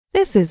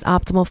This is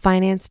Optimal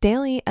Finance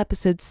Daily,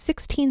 episode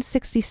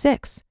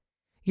 1666.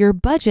 Your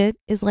budget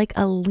is like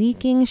a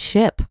leaking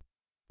ship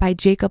by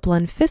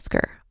Lund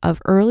Fisker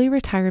of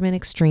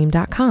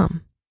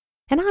earlyretirementextreme.com.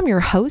 And I'm your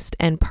host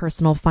and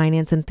personal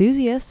finance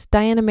enthusiast,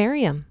 Diana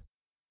Merriam.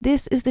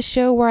 This is the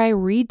show where I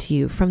read to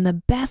you from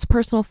the best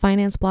personal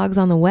finance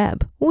blogs on the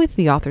web, with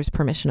the author's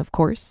permission, of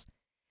course.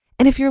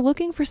 And if you're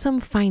looking for some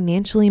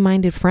financially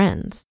minded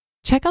friends,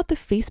 check out the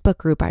Facebook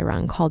group I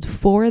run called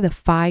For the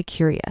Fi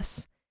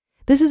Curious.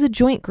 This is a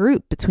joint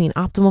group between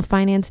Optimal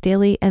Finance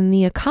Daily and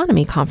the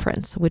Economy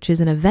Conference, which is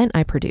an event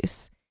I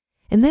produce.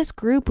 In this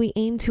group, we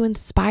aim to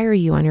inspire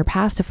you on your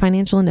path to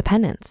financial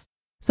independence.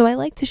 So I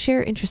like to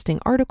share interesting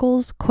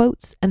articles,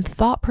 quotes, and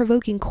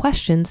thought-provoking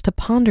questions to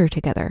ponder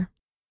together.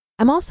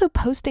 I'm also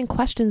posting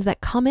questions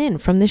that come in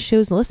from this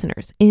show's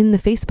listeners in the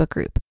Facebook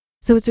group.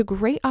 So it's a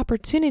great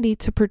opportunity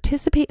to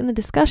participate in the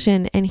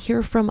discussion and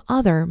hear from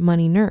other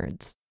money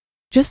nerds.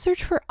 Just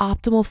search for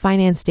Optimal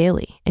Finance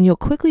Daily, and you'll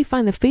quickly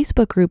find the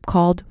Facebook group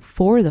called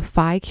For the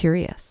Fi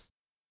Curious.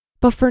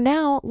 But for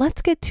now,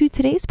 let's get to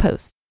today's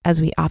post as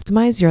we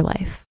optimize your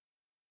life.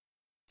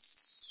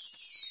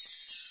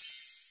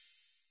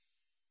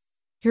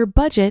 Your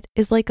budget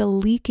is like a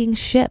leaking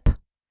ship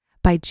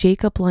by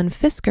Lund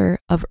Fisker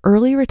of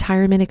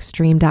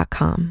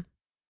earlyretirementextreme.com.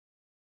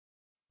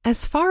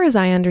 As far as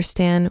I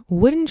understand,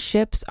 wooden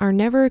ships are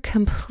never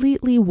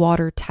completely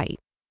watertight.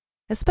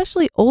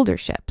 Especially older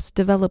ships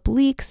develop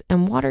leaks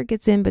and water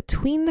gets in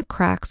between the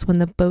cracks when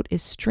the boat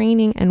is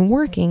straining and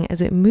working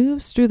as it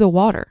moves through the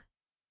water.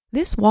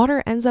 This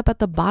water ends up at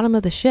the bottom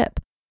of the ship,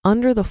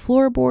 under the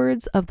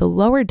floorboards of the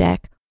lower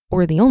deck,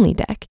 or the only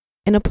deck,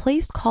 in a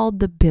place called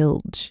the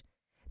bilge.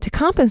 To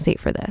compensate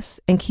for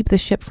this and keep the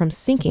ship from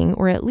sinking,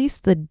 or at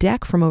least the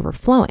deck from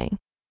overflowing,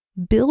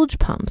 bilge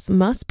pumps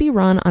must be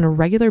run on a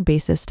regular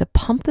basis to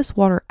pump this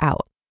water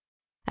out.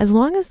 As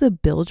long as the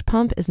bilge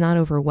pump is not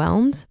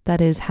overwhelmed,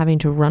 that is, having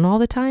to run all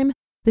the time,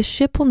 the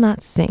ship will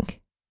not sink.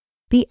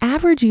 The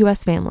average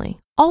U.S. family,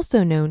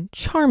 also known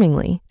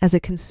charmingly as a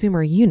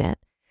consumer unit,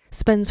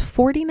 spends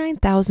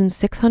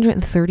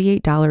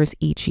 $49,638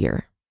 each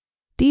year.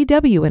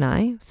 DW and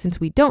I, since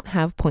we don't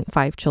have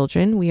 0.5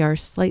 children, we are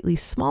slightly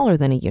smaller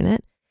than a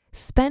unit,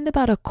 spend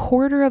about a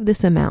quarter of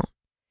this amount.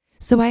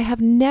 So I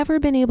have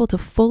never been able to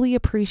fully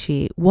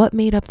appreciate what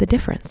made up the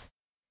difference.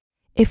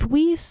 If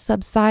we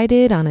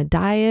subsided on a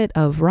diet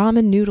of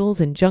ramen noodles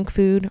and junk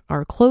food,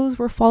 our clothes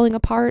were falling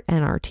apart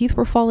and our teeth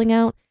were falling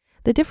out,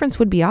 the difference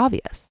would be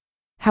obvious.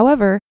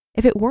 However,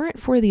 if it weren't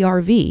for the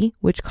RV,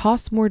 which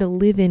costs more to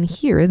live in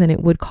here than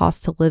it would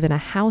cost to live in a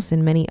house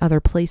in many other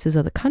places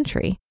of the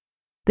country,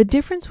 the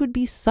difference would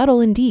be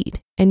subtle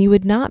indeed, and you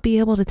would not be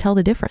able to tell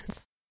the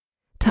difference.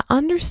 To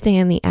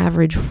understand the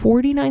average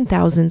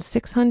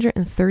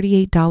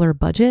 $49,638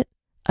 budget,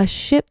 a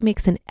ship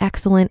makes an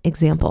excellent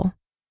example.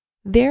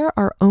 There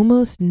are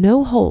almost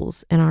no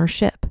holes in our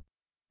ship.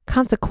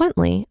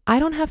 Consequently, I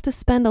don't have to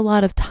spend a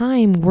lot of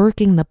time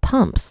working the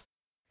pumps.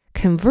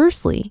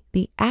 Conversely,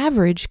 the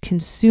average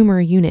consumer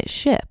unit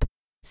ship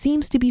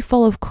seems to be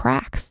full of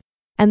cracks,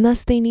 and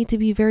thus they need to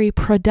be very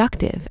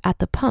productive at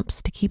the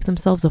pumps to keep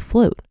themselves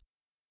afloat.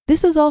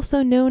 This is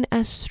also known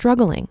as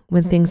struggling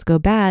when things go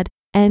bad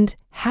and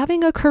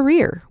having a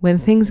career when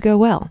things go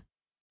well.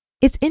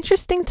 It's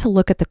interesting to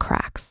look at the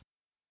cracks.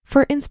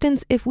 For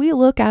instance, if we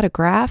look at a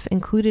graph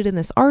included in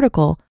this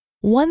article,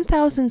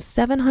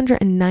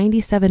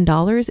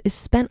 $1,797 is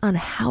spent on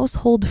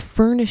household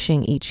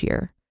furnishing each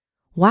year.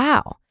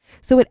 Wow!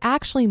 So it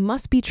actually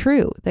must be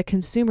true that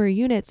consumer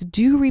units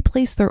do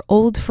replace their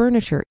old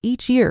furniture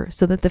each year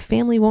so that the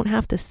family won't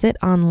have to sit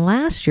on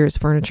last year's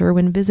furniture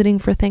when visiting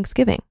for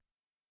Thanksgiving.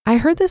 I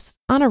heard this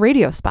on a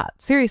radio spot.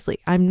 Seriously,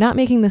 I'm not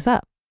making this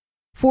up.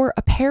 For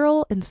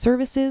apparel and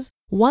services,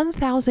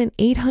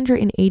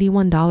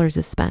 $1,881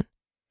 is spent.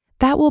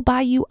 That will buy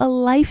you a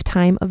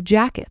lifetime of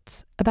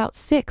jackets, about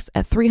 6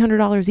 at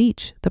 $300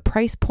 each, the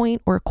price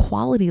point or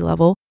quality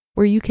level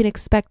where you can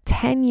expect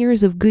 10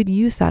 years of good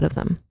use out of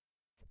them.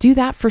 Do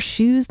that for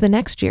shoes the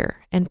next year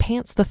and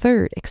pants the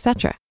third,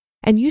 etc.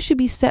 And you should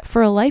be set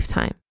for a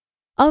lifetime.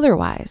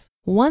 Otherwise,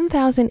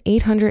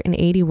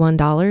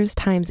 $1,881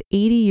 times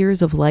 80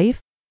 years of life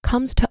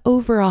comes to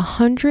over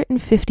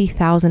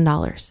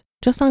 $150,000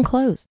 just on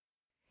clothes.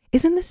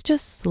 Isn't this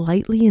just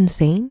slightly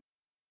insane?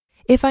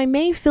 If I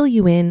may fill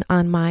you in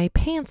on my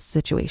pants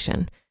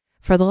situation,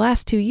 for the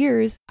last 2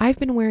 years, I've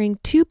been wearing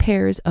 2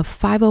 pairs of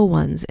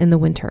 501s in the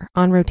winter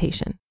on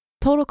rotation.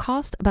 Total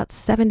cost about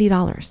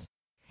 $70.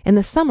 In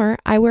the summer,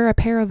 I wear a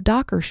pair of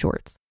Docker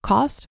shorts,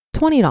 cost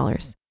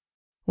 $20.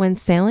 When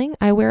sailing,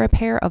 I wear a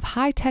pair of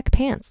high-tech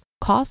pants,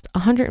 cost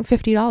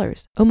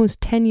 $150, almost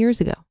 10 years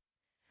ago.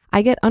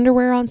 I get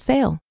underwear on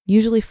sale,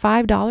 usually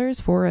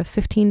 $5 for a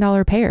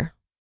 $15 pair.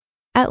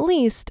 At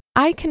least,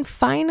 I can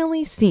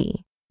finally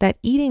see that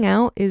eating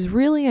out is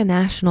really a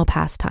national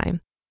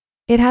pastime.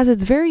 It has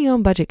its very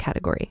own budget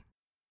category.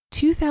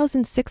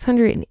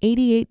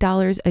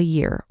 $2,688 a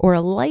year, or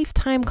a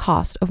lifetime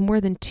cost of more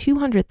than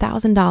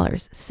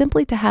 $200,000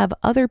 simply to have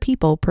other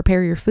people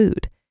prepare your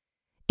food.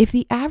 If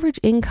the average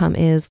income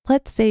is,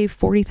 let's say,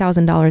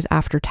 $40,000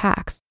 after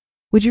tax,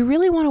 would you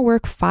really want to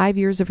work 5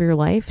 years of your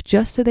life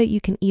just so that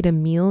you can eat a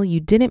meal you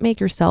didn't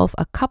make yourself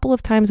a couple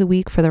of times a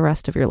week for the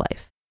rest of your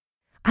life?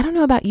 I don't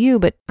know about you,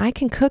 but I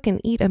can cook and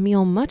eat a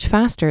meal much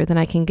faster than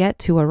I can get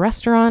to a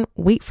restaurant,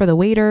 wait for the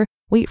waiter,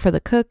 wait for the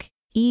cook,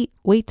 eat,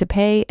 wait to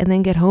pay, and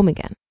then get home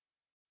again.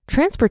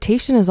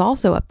 Transportation is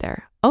also up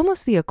there,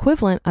 almost the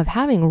equivalent of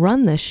having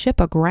run the ship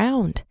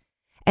aground.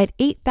 At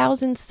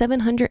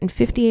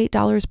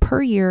 $8,758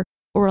 per year,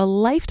 or a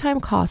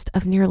lifetime cost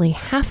of nearly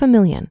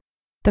 $500,000,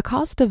 the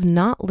cost of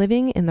not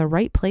living in the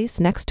right place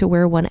next to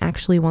where one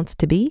actually wants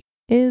to be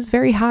is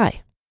very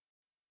high.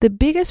 The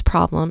biggest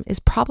problem is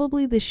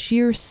probably the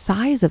sheer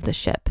size of the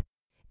ship.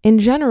 In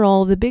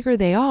general, the bigger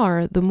they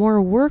are, the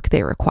more work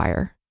they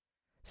require.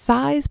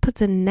 Size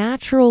puts a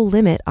natural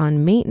limit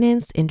on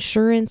maintenance,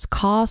 insurance,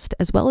 cost,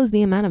 as well as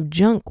the amount of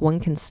junk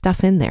one can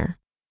stuff in there.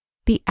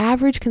 The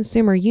average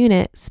consumer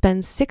unit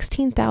spends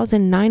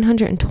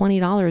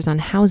 $16,920 on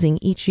housing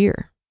each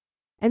year.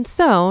 And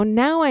so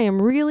now I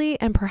am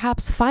really and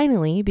perhaps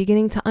finally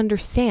beginning to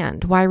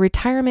understand why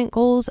retirement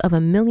goals of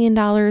 $1 million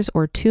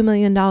or $2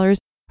 million are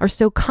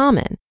so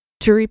common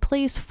to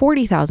replace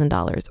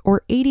 $40,000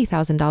 or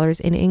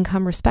 $80,000 in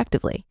income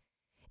respectively.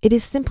 It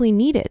is simply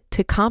needed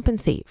to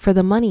compensate for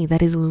the money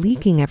that is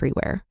leaking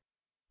everywhere.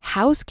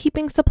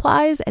 Housekeeping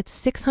supplies at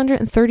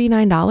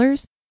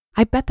 $639?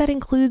 I bet that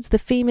includes the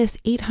famous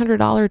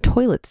 $800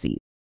 toilet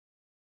seat.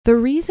 The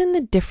reason the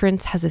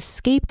difference has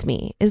escaped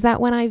me is that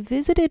when I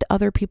visited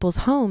other people's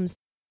homes,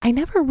 I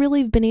never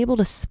really been able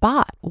to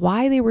spot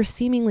why they were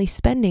seemingly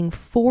spending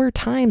 4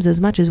 times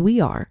as much as we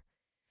are.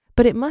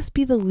 But it must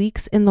be the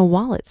leaks in the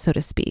wallet, so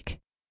to speak.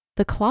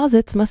 The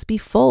closets must be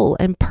full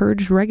and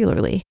purged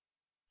regularly.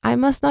 I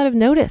must not have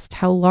noticed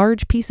how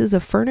large pieces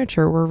of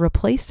furniture were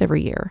replaced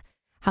every year,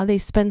 how they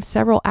spend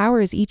several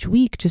hours each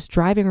week just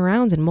driving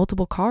around in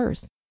multiple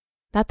cars.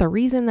 That the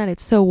reason that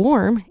it's so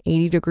warm,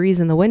 80 degrees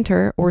in the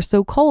winter, or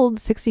so cold,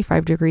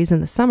 65 degrees in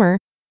the summer,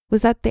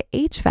 was that the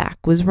HVAC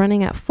was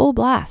running at full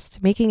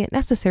blast, making it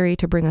necessary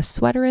to bring a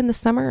sweater in the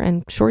summer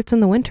and shorts in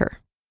the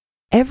winter.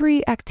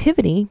 Every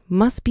activity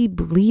must be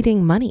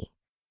bleeding money.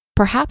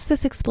 Perhaps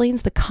this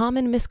explains the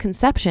common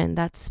misconception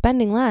that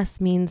spending less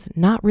means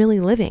not really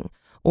living,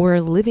 or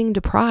living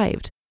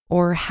deprived,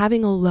 or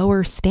having a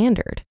lower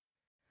standard.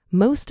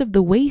 Most of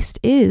the waste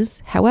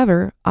is,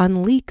 however,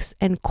 on leaks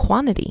and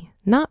quantity,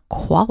 not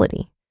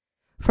quality.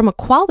 From a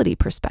quality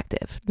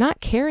perspective,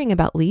 not caring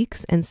about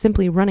leaks and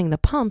simply running the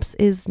pumps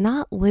is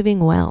not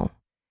living well.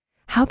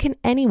 How can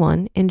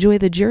anyone enjoy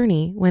the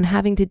journey when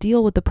having to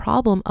deal with the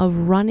problem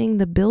of running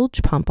the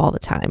bilge pump all the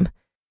time?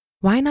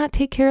 Why not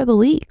take care of the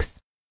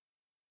leaks?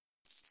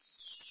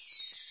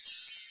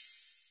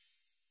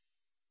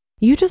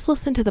 You just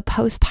listened to the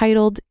post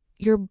titled,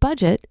 "Your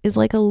Budget is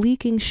Like a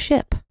Leaking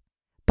Ship"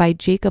 by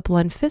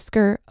Lund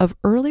Fisker of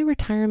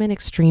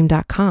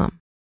earlyretirementextreme.com.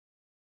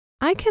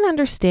 I can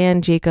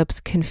understand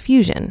Jacob's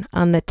confusion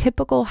on the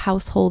typical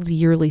household's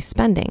yearly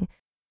spending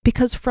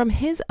because from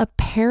his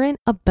apparent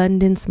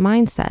abundance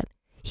mindset,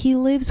 he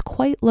lives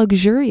quite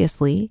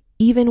luxuriously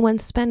even when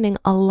spending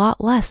a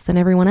lot less than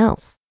everyone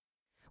else.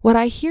 What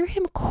I hear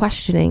him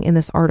questioning in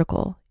this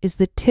article is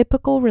the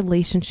typical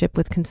relationship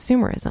with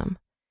consumerism.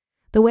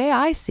 The way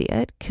I see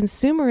it,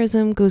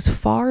 consumerism goes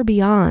far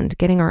beyond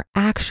getting our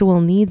actual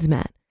needs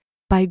met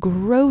by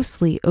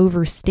grossly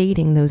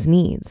overstating those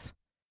needs.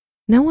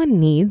 No one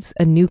needs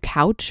a new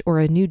couch or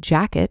a new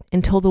jacket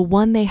until the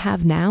one they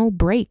have now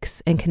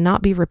breaks and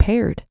cannot be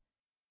repaired.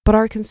 But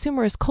our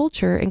consumerist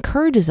culture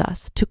encourages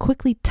us to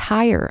quickly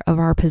tire of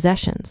our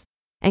possessions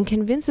and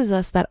convinces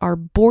us that our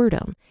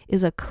boredom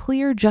is a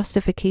clear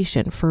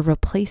justification for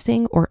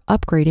replacing or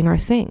upgrading our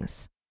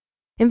things.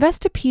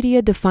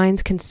 Investopedia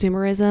defines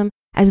consumerism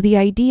as the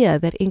idea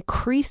that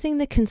increasing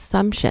the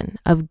consumption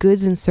of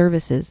goods and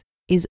services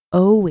is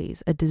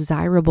always a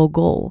desirable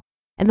goal,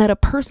 and that a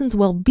person's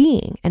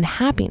well-being and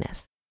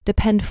happiness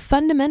depend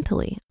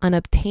fundamentally on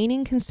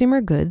obtaining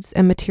consumer goods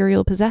and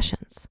material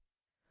possessions.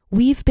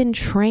 We've been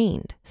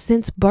trained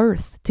since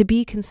birth to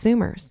be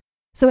consumers,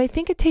 so I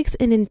think it takes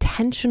an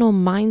intentional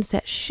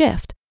mindset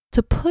shift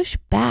to push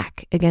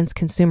back against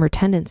consumer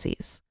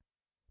tendencies.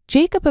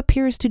 Jacob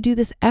appears to do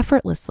this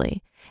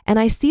effortlessly, and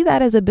I see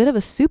that as a bit of a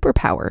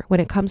superpower when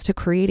it comes to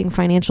creating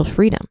financial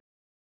freedom.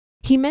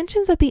 He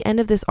mentions at the end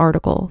of this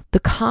article the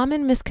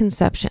common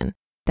misconception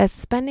that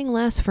spending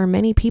less for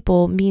many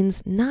people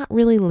means not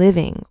really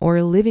living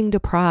or living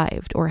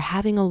deprived or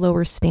having a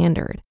lower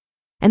standard,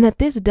 and that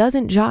this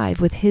doesn't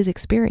jive with his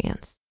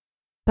experience.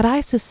 But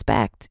I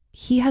suspect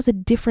he has a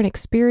different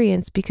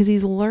experience because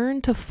he's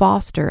learned to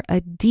foster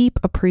a deep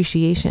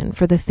appreciation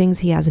for the things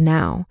he has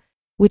now,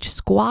 which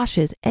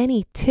squashes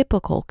any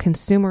typical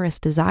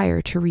consumerist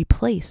desire to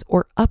replace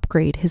or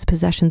upgrade his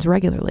possessions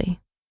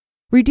regularly.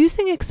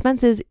 Reducing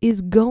expenses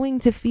is going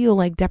to feel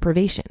like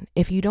deprivation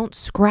if you don't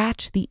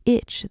scratch the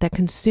itch that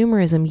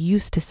consumerism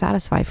used to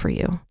satisfy for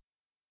you.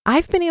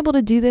 I've been able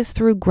to do this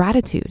through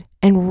gratitude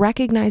and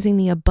recognizing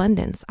the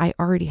abundance I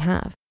already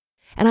have.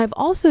 And I've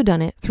also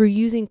done it through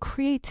using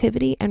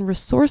creativity and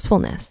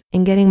resourcefulness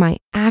in getting my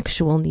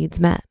actual needs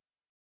met.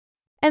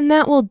 And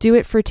that will do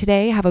it for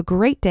today. Have a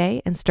great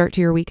day and start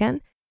to your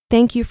weekend.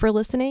 Thank you for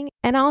listening,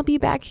 and I'll be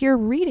back here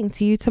reading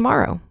to you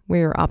tomorrow, where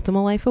your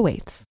optimal life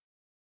awaits.